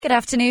Good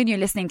afternoon. You're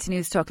listening to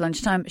News Talk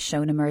Lunchtime.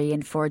 Shona Murray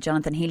in for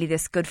Jonathan Healy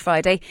this Good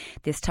Friday.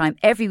 This time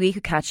every week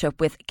we catch up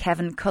with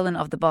Kevin Cullen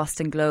of the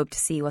Boston Globe to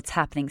see what's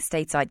happening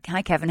stateside.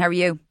 Hi Kevin, how are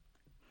you?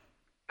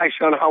 Hi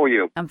Shona, how are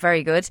you? I'm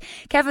very good.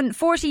 Kevin,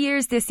 40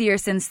 years this year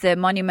since the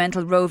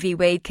monumental Roe v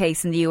Wade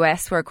case in the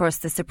US, where of course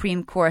the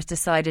Supreme Court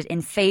decided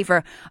in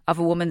favour of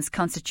a woman's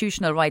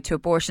constitutional right to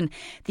abortion.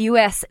 The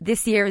US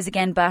this year is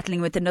again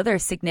battling with another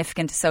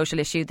significant social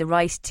issue, the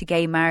right to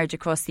gay marriage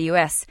across the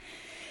US.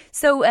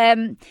 So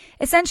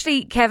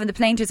essentially, Kevin, the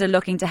plaintiffs are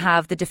looking to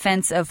have the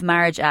Defence of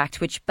Marriage Act,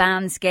 which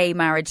bans gay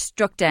marriage,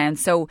 struck down.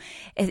 So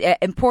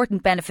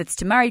important benefits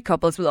to married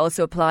couples will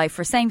also apply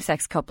for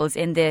same-sex couples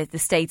in the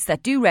states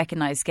that do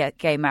recognise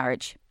gay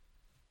marriage.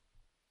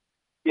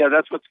 Yeah,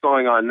 that's what's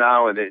going on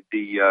now. And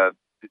the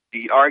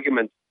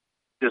argument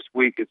this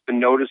week, it's been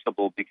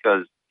noticeable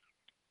because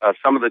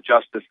some of the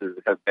justices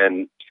have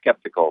been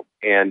skeptical.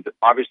 And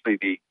obviously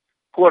the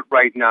court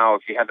right now,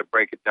 if you had to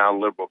break it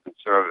down, liberal,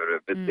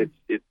 conservative,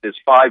 there's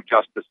 5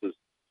 justices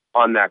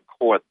on that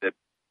court that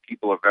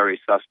people are very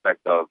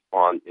suspect of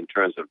in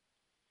terms of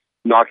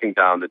knocking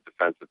down the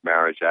Defense of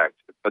Marriage Act.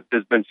 But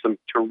there's been some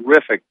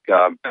terrific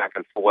back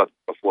and forth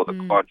before the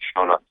court,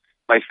 Shona.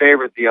 My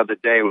favorite the other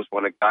day was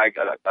when a guy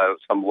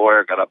some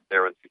lawyer got up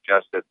there and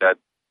suggested that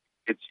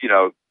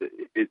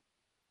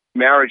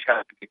marriage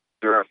has to be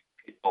reserved for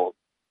people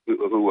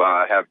who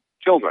have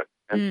children.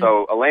 And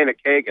so Elena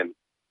Kagan.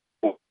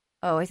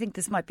 Oh, I think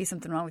this might be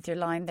something wrong with your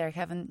line there,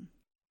 Kevin.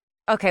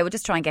 OK, we'll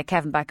just try and get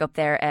Kevin back up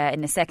there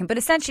in a second. But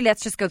essentially,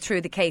 let's just go through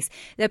the case.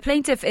 The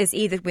plaintiff is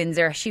Edith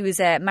Windsor. She was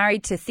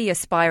married to Thea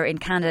Spire in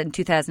Canada in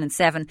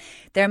 2007.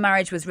 Their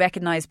marriage was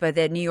recognised by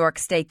the New York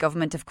state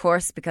government, of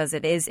course, because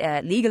it is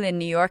legal in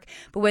New York.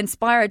 But when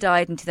Spire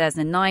died in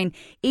 2009,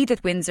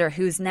 Edith Windsor,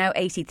 who's now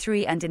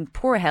 83 and in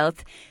poor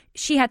health,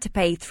 she had to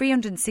pay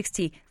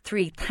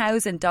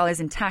 $363,000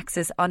 in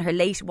taxes on her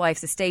late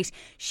wife's estate.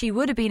 She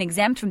would have been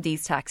exempt from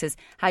these taxes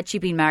had she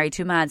been married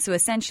to a man. So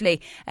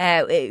essentially,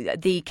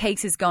 the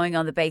case is going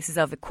on the basis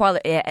of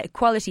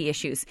equality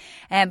issues.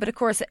 But of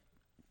course,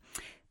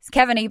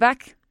 Kevin, are you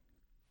back?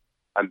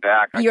 I'm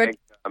back. I think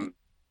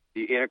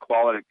the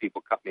inequality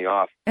people cut me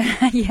off.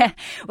 Yeah.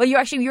 Well, you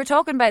were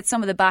talking about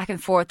some of the back and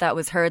forth that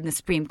was heard in the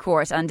Supreme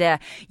Court. And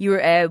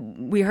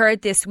we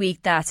heard this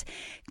week that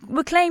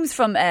claims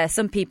from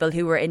some people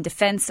who were in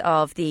defence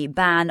of the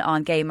ban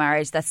on gay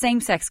marriage that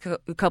same-sex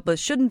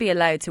couples shouldn't be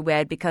allowed to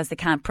wed because they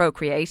can't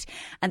procreate,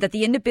 and that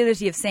the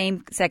inability of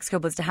same-sex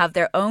couples to have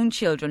their own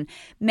children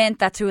meant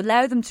that to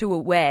allow them to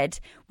wed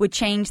would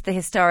change the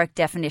historic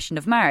definition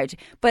of marriage.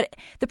 But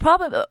the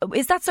problem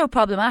is that so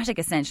problematic,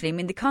 essentially. I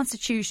mean, the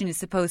Constitution is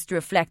supposed to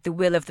reflect the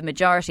will of the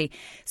majority.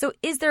 So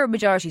is there a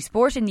majority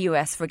support in the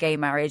US for gay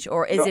marriage,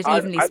 or is it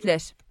evenly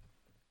split?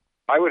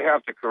 I would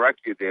have to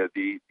correct you there.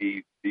 The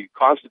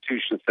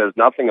Constitution says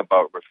nothing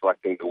about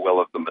reflecting the will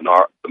of the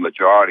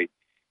majority.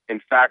 In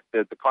fact,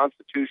 the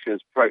Constitution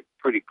is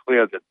pretty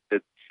clear that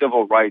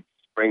civil rights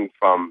spring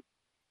from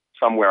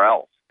somewhere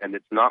else, and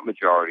it's not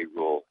majority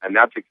rule. And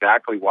that's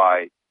exactly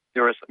why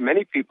there are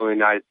many people in the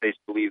United States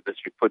believe this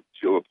should put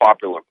to a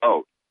popular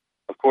vote.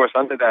 Of course,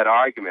 under that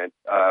argument,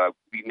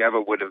 we'd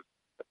never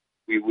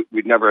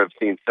have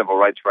seen civil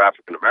rights for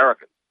African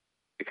Americans,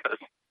 because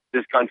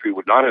this country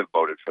would not have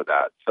voted for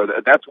that. So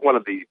that's one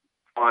of the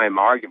prime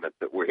arguments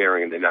that we're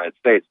hearing in the United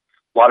States.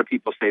 A lot of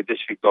people say this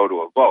should go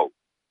to a vote.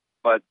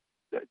 But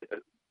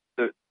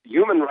the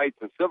human rights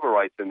and civil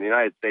rights in the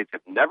United States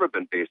have never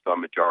been based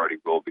on majority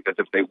rule, because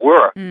if they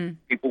were,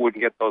 people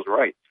wouldn't get those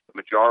rights. The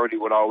majority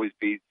would always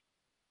be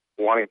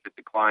wanting to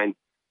decline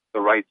the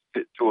rights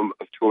to an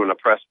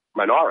oppressed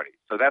minority.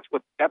 So that's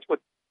what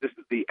this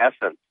is, the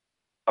essence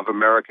of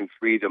American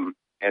freedom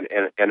and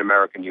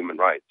American human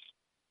rights.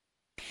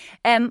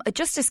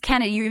 Justice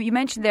Kennedy, you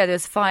mentioned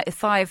there's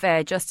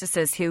five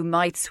justices who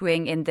might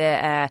swing in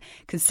the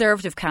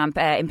conservative camp.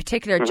 In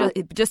particular,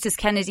 Justice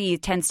Kennedy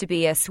tends to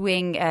be a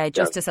swing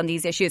justice on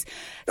these issues.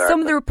 Exactly.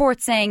 Some of the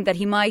reports saying that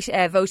he might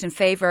vote in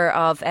favour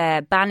of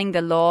banning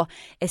the law,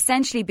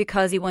 essentially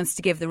because he wants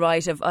to give the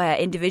right of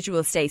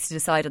individual states to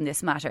decide on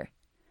this matter.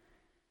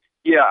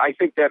 Yeah, I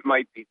think that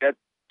might be that.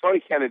 Tony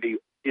Kennedy,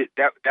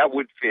 that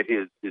would fit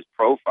his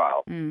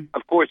profile.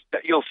 Of course,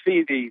 you'll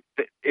see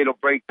it'll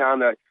break down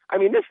the. I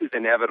mean, this is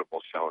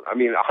inevitable, Shona. I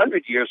mean,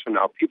 100 years from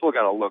now, people are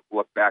going to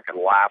look back and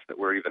laugh that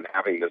we're even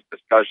having this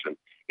discussion.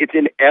 It's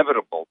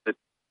inevitable that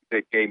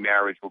gay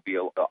marriage will be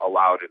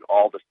allowed in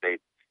all the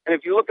states. And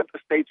if you look at the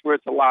states where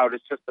it's allowed,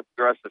 it's just the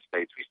progressive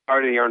states. We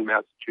started here in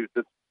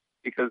Massachusetts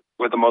because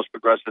we're the most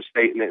progressive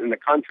state in the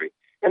country.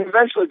 And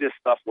eventually, this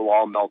stuff will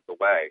all melt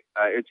away.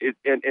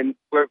 And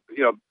we're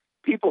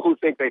people who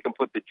think they can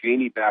put the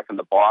genie back in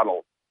the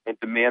bottle and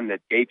demand that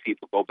gay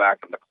people go back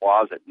in the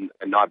closet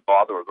and not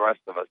bother the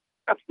rest of us.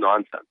 That's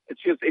nonsense.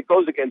 It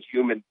goes against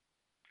human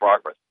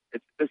progress.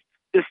 This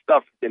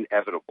stuff is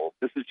inevitable.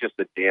 This is just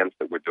a dance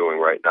that we're doing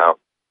right now.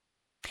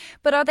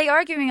 But are they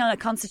arguing on a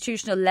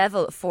constitutional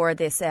level for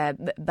this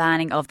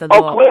banning of the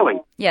law? Oh,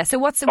 clearly. Yeah. So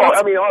what's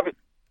I mean, obviously,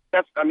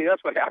 that's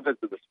what happens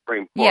to the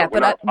Supreme Court. Yeah,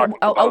 but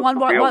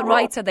what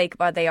rights are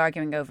they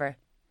arguing over?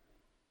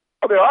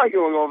 they're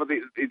arguing over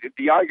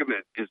the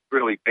argument is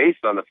really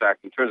based on the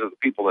fact, in terms of the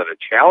people that are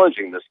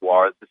challenging this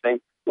law, is the same.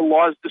 The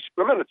law is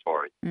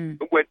discriminatory.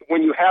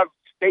 When you have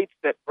states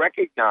that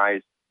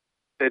recognize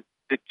that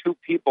the two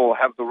people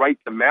have the right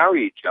to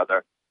marry each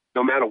other,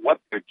 no matter what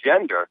their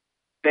gender,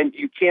 then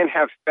you can't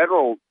have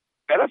federal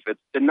benefits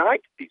denied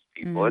to these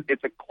people.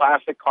 It's a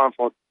classic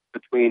conflict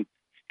between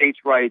states'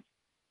 rights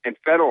and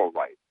federal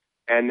rights.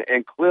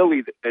 And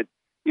clearly, that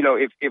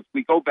if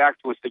we go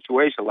back to a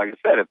situation, like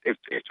I said, if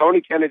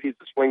Tony Kennedy's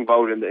a swing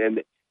vote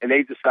and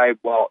they decide,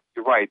 well,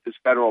 you're right, this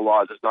federal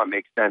law does not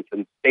make sense,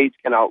 and states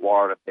can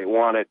outlaw it if they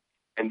want it,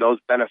 and those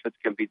benefits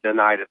can be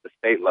denied at the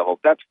state level,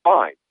 that's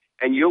fine.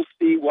 And you'll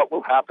see what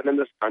will happen in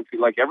this country,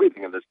 like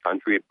everything in this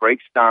country. It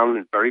breaks down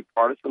in very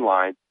partisan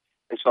lines.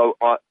 And so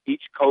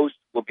each coast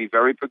will be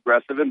very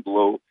progressive and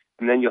blue,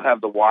 and then you'll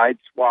have the wide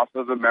swath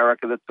of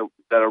America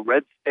that are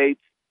red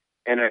states,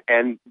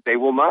 and they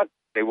will not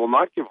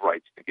give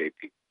rights to gay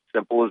people.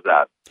 Simple as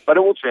that. But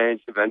it will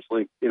change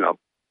eventually.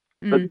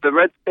 The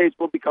red states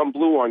will become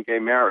blue on gay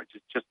marriage.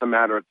 It's just a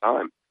matter of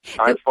time.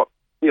 I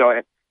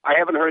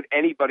haven't heard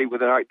anybody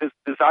with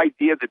this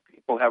idea that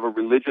people have a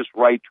religious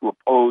right to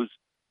oppose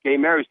gay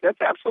marriage. That's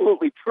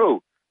absolutely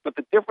true. But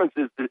the difference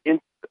is that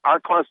our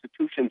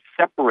Constitution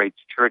separates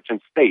church and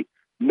state.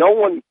 No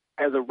one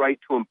has a right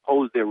to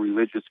impose their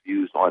religious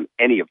views on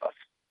any of us.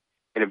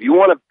 And if you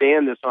want to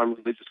ban this on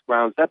religious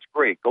grounds, that's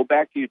great. Go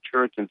back to your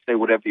church and say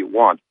whatever you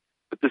want.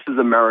 But this is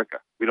America.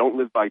 We don't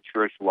live by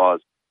church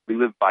laws. We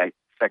live by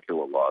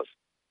secular laws.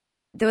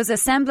 There was a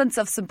semblance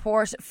of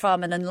support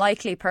from an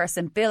unlikely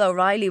person. Bill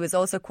O'Reilly was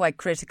also quite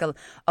critical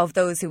of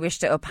those who wish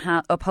to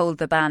uphold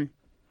the ban.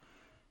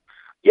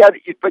 Yeah,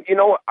 but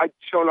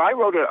Shona, I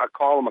wrote a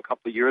column a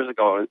couple of years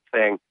ago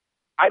saying,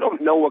 I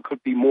don't know what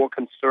could be more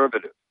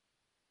conservative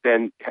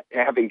than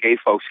having gay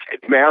folks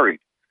get married.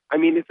 I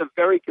mean, it's a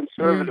very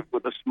conservative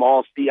with a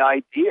small c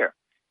idea.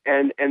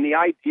 And the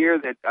idea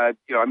that,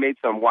 I made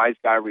some wise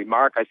guy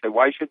remark. I said,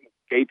 why shouldn't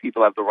gay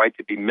people have the right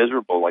to be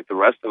miserable like the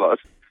rest of us?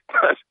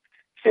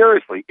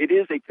 Seriously, it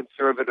is a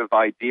conservative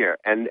idea.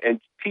 And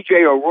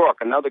P.J. O'Rourke,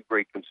 another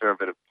great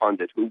conservative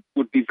pundit who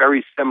would be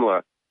very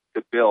similar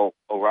to Bill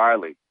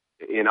O'Reilly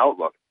in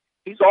outlook,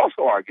 he's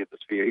also argued this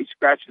fear. He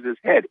scratches his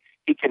head.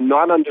 He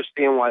cannot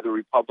understand why the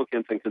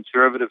Republicans and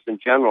conservatives in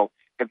general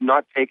have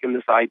not taken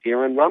this idea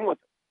and run with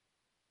it.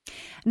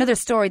 Another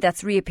story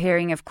that's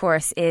reappearing, of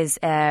course, is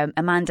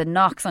Amanda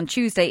Knox. On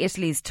Tuesday,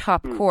 Italy's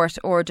top court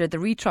ordered the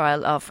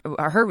retrial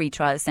her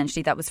retrial,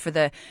 essentially. That was for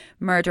the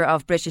murder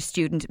of British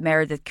student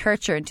Meredith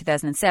Kircher in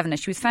 2007.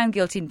 She was found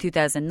guilty in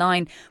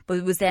 2009,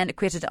 but was then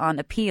acquitted on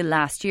appeal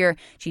last year.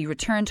 She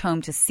returned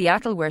home to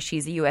Seattle, where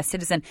she's a US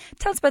citizen.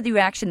 Tell us about the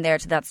reaction there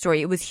to that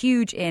story. It was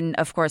huge in,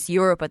 of course,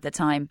 Europe at the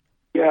time.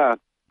 Yeah,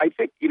 I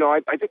think,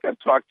 I think I've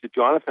talked to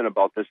Jonathan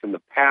about this in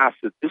the past,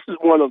 that this is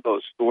one of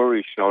those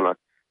stories, Shona,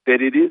 that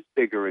it is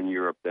bigger in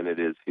Europe than it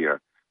is here.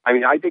 I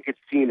mean, I think it's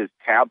seen as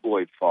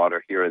tabloid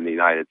fodder here in the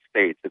United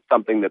States. It's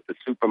something that the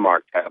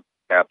supermarket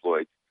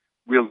tabloids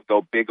really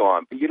go big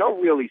on. But you don't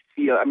really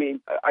see it. I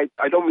mean,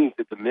 I don't mean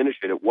to diminish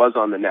it. It was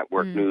on the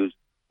network news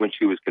when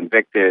she was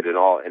convicted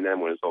and then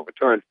when it was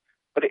overturned.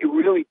 But it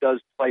really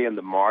does play in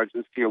the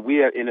margins here.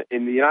 We are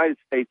in the United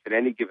States at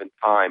any given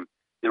time,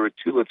 there are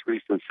 2 or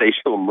 3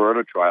 sensational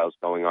murder trials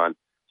going on.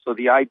 So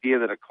the idea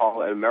that an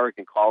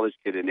American college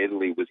kid in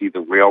Italy was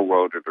either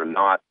railroaded or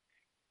not,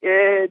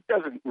 it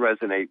doesn't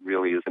resonate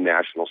really as a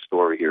national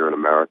story here in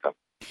America.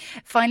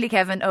 Finally,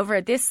 Kevin, over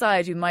at this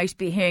side, we might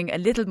be hearing a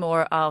little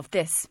more of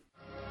this.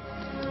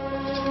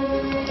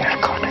 You're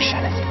a corner,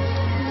 Shannon.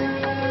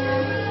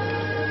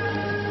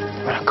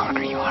 What a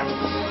corner you are.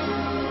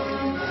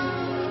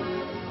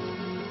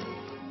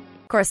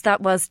 Of course, that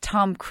was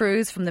Tom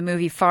Cruise from the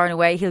movie Far and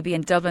Away. He'll be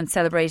in Dublin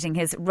celebrating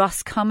his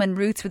Roscommon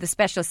roots with a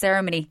special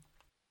ceremony.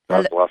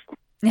 God bless him.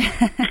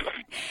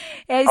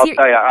 I'll tell you,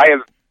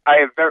 I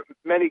have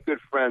many good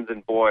friends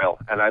in Boyle,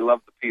 and I love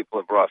the people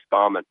of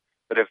Roscommon.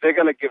 But if they're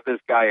going to give this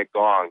guy a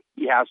gong,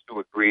 he has to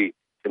agree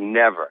to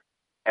never,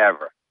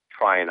 ever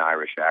try an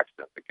Irish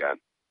accent again.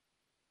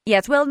 Yeah,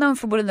 it's well known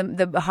for one of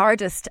the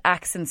hardest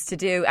accents to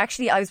do.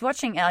 Actually, I was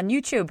watching on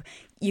YouTube,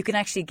 you can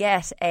actually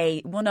get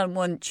a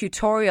one-on-one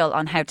tutorial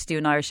on how to do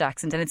an Irish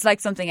accent. And it's like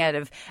something out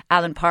of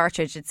Alan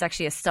Partridge. It's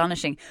actually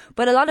astonishing.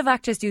 But a lot of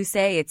actors do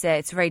say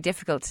it's very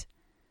difficult.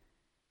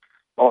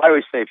 Well, I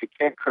always say if you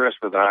can't curse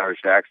with an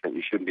Irish accent,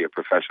 you shouldn't be a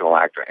professional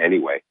actor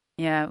anyway.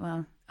 Yeah,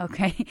 well,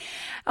 okay.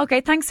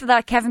 Okay, thanks for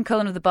that, Kevin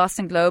Cullen of the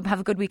Boston Globe. Have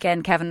a good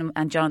weekend, Kevin,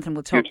 and Jonathan.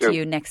 We'll talk to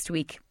you next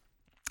week.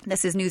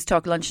 This is News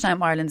Talk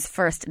Lunchtime, Ireland's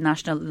first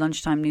national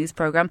lunchtime news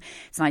programme.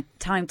 It's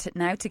time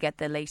now to get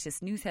the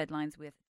latest news headlines with